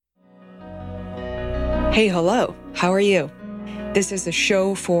Hey, hello, how are you? This is a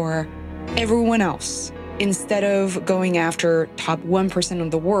show for everyone else. Instead of going after top 1%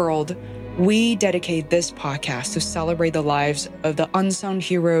 of the world, we dedicate this podcast to celebrate the lives of the unsung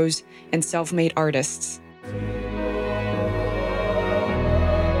heroes and self-made artists.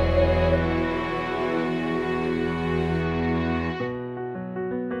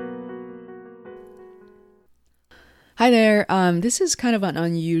 Hi there. This is kind of an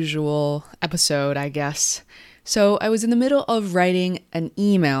unusual episode, I guess. So I was in the middle of writing an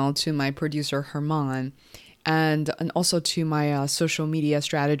email to my producer, Herman, and also to my social media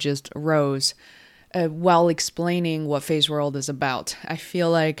strategist, Rose, while explaining what Phase World is about. I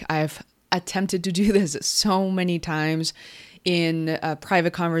feel like I've attempted to do this so many times in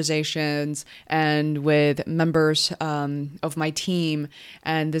private conversations and with members of my team,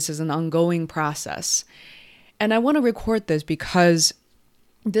 and this is an ongoing process. And I want to record this because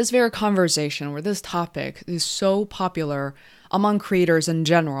this very conversation or this topic is so popular among creators in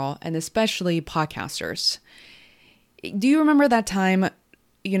general, and especially podcasters. Do you remember that time,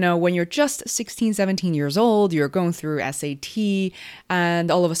 when you're just 16, 17 years old, you're going through SAT, and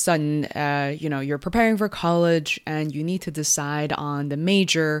all of a sudden, you're preparing for college and you need to decide on the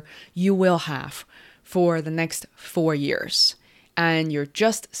major you will have for the next 4 years. And you're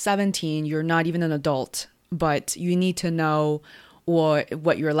just 17, you're not even an adult, but you need to know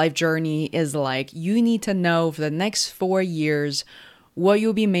what your life journey is like. You need to know for the next 4 years what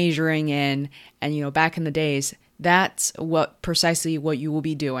you'll be majoring in. And, back in the days, that's precisely what you will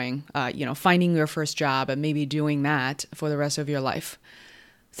be doing, finding your first job and maybe doing that for the rest of your life.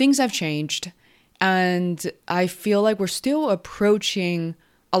 Things have changed, and I feel like we're still approaching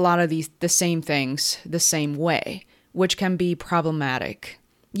a lot of the same things the same way, which can be problematic.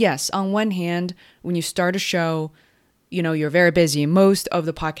 Yes, on one hand, when you start a show, you're very busy. Most of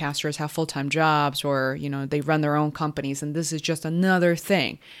the podcasters have full-time jobs or, they run their own companies, and this is just another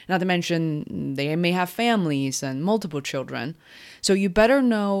thing. Not to mention they may have families and multiple children. So you better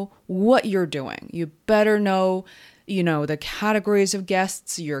know what you're doing. You better know, the categories of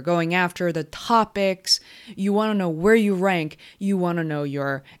guests you're going after, the topics. You want to know where you rank. You want to know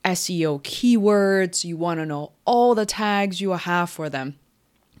your SEO keywords. You want to know all the tags you have for them.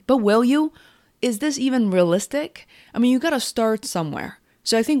 But will you? Is this even realistic? I mean, you got to start somewhere.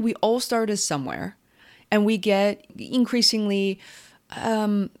 So I think we all started somewhere, and we get increasingly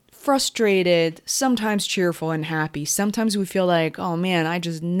frustrated, sometimes cheerful and happy. Sometimes we feel like, oh man, I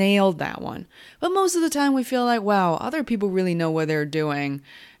just nailed that one. But most of the time we feel like, wow, other people really know what they're doing.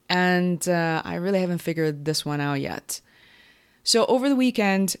 And I really haven't figured this one out yet. So over the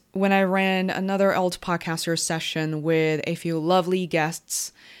weekend, when I ran another Alt Podcaster session with a few lovely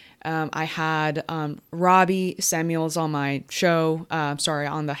guests, I had Robbie Samuels on my show,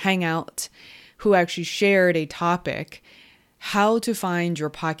 on the Hangout, who actually shared a topic, how to find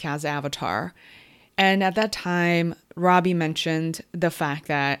your podcast avatar. And at that time, Robbie mentioned the fact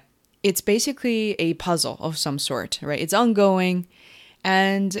that it's basically a puzzle of some sort, right? It's ongoing.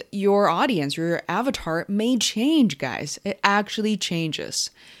 And your audience, your avatar may change, guys. It actually changes.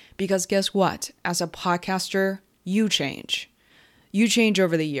 Because guess what? As a podcaster, you change. You change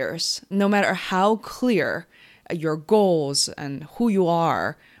over the years. No matter how clear your goals and who you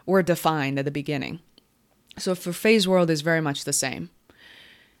are were defined at the beginning. So for Phase World is very much the same.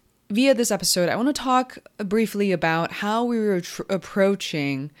 Via this episode, I want to talk briefly about how we were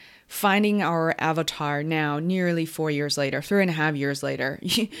approaching finding our avatar now, nearly 4 years later, 3.5 years later.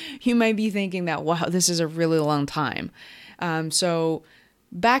 You might be thinking that, wow, this is a really long time. So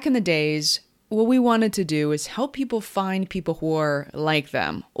back in the days, what we wanted to do is help people find people who are like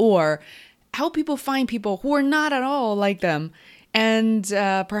them, or help people find people who are not at all like them. And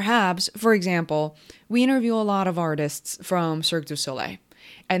perhaps, for example, we interview a lot of artists from Cirque du Soleil,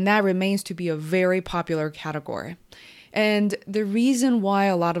 and that remains to be a very popular category. And the reason why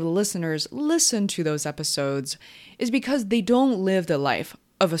a lot of the listeners listen to those episodes is because they don't live the life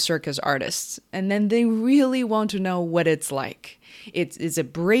of a circus artist, and then they really want to know what it's like. Is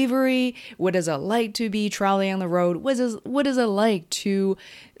it bravery? What is it like to be traveling on the road? What is it like to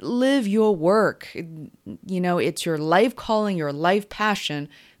live your work? It's your life calling, your life passion,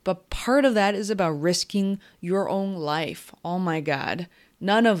 but part of that is about risking your own life. Oh my God.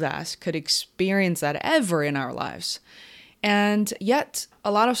 None of us could experience that ever in our lives. And yet,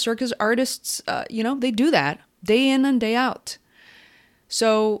 a lot of circus artists, they do that day in and day out.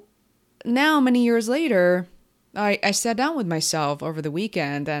 So now, many years later, I sat down with myself over the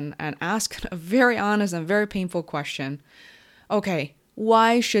weekend and asked a very honest and very painful question. Okay,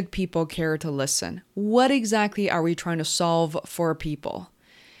 why should people care to listen? What exactly are we trying to solve for people?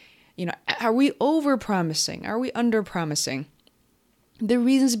 Are we over-promising? Are we under-promising? The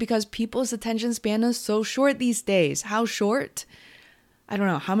reason is because people's attention span is so short these days. How short? I don't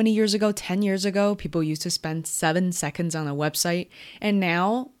know, how many years ago, 10 years ago, people used to spend 7 seconds on a website. And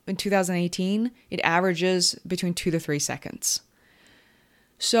now, in 2018, it averages between 2 to 3 seconds.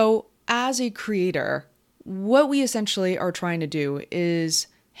 So as a creator, what we essentially are trying to do is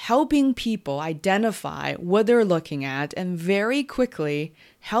helping people identify what they're looking at and very quickly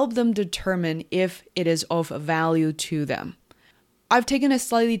help them determine if it is of value to them. I've taken a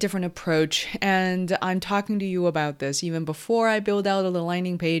slightly different approach, and I'm talking to you about this even before I build out all the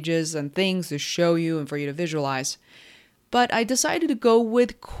landing pages and things to show you and for you to visualize. But I decided to go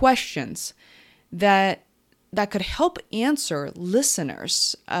with questions that could help answer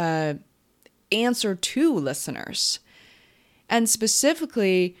listeners, answer to listeners. And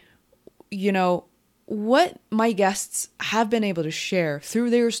specifically, what my guests have been able to share through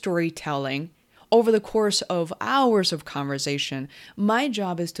their storytelling over the course of hours of conversation. My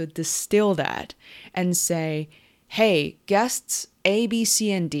job is to distill that and say, hey, guests A, B,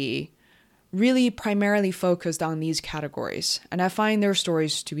 C, and D really primarily focused on these categories. And I find their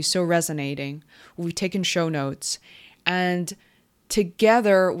stories to be so resonating. We've taken show notes, and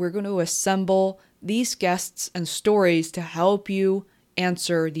together we're going to assemble these guests and stories to help you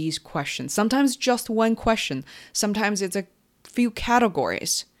answer these questions. Sometimes just one question. Sometimes it's a few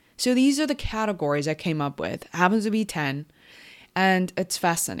categories. So these are the categories I came up with. It happens to be 10, and it's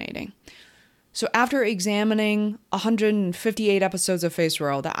fascinating. So after examining 158 episodes of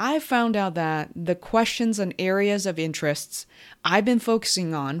Feisworld, I found out that the questions and areas of interests I've been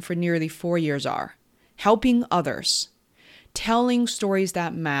focusing on for nearly 4 years are helping others, telling stories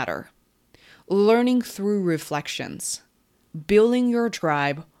that matter, learning through reflections, building your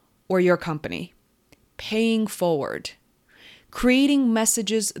tribe or your company, paying forward, creating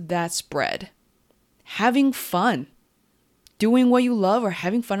messages that spread, having fun, doing what you love or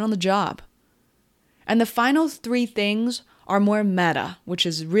having fun on the job. And the final 3 things are more meta, which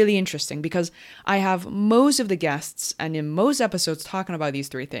is really interesting because I have most of the guests and in most episodes talking about these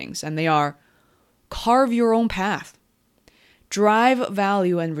 3 things. And they are carve your own path, drive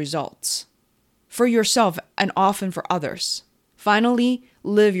value and results for yourself and often for others. Finally,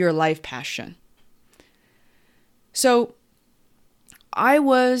 live your life passion. So I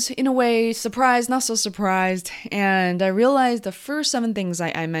was, in a way, surprised, not so surprised, and I realized the first 7 things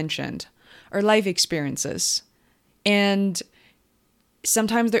I mentioned are life experiences. And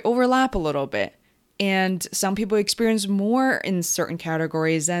sometimes they overlap a little bit. And some people experience more in certain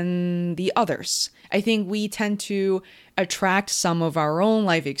categories than the others. I think we tend to attract some of our own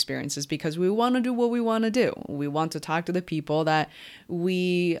life experiences because we want to do what we want to do. We want to talk to the people that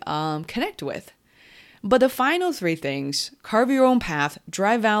we connect with. But the final 3 things, carve your own path,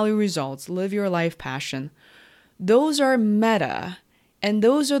 drive value results, live your life passion, those are meta, and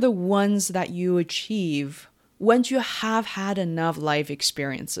those are the ones that you achieve once you have had enough life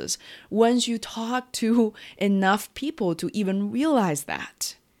experiences, once you talk to enough people to even realize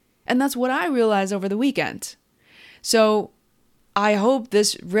that. And that's what I realized over the weekend. So I hope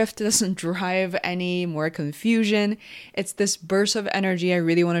this riff doesn't drive any more confusion. It's this burst of energy I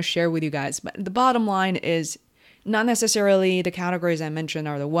really want to share with you guys. But the bottom line is not necessarily the categories I mentioned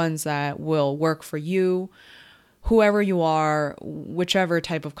are the ones that will work for you, whoever you are, whichever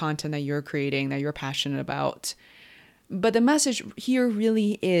type of content that you're creating, that you're passionate about. But the message here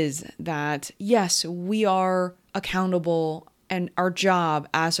really is that, yes, we are accountable and our job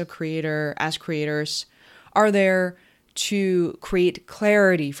as a creator, as creators, are there to create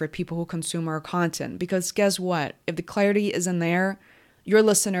clarity for people who consume our content. Because guess what? If the clarity isn't there, your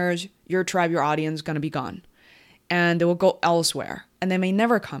listeners, your tribe, your audience is going to be gone. And they will go elsewhere. And they may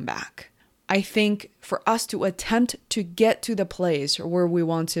never come back. I think for us to attempt to get to the place where we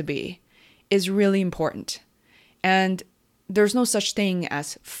want to be is really important. And there's no such thing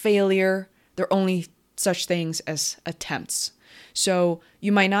as failure. There are only such things as attempts. So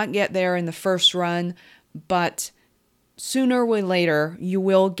you might not get there in the first run, but sooner or later, you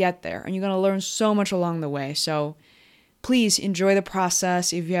will get there and you're going to learn so much along the way. So please enjoy the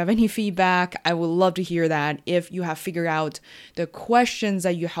process. If you have any feedback, I would love to hear that. If you have figured out the questions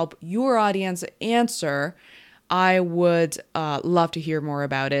that you help your audience answer, I would love to hear more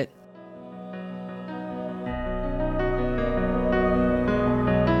about it.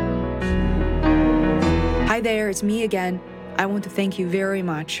 Hi there, it's me again. I want to thank you very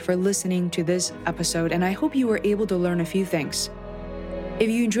much for listening to this episode, and I hope you were able to learn a few things. If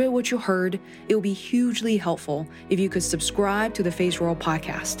you enjoyed what you heard, it would be hugely helpful if you could subscribe to the Feisworld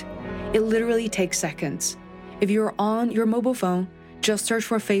podcast. It literally takes seconds. If you're on your mobile phone, Just search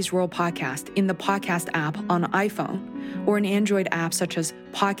for Phase World Podcast in the podcast app on iPhone or an Android app such as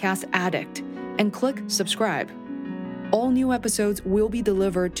Podcast Addict and click subscribe. All new episodes will be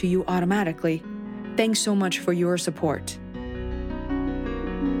delivered to you automatically. Thanks so much for your support.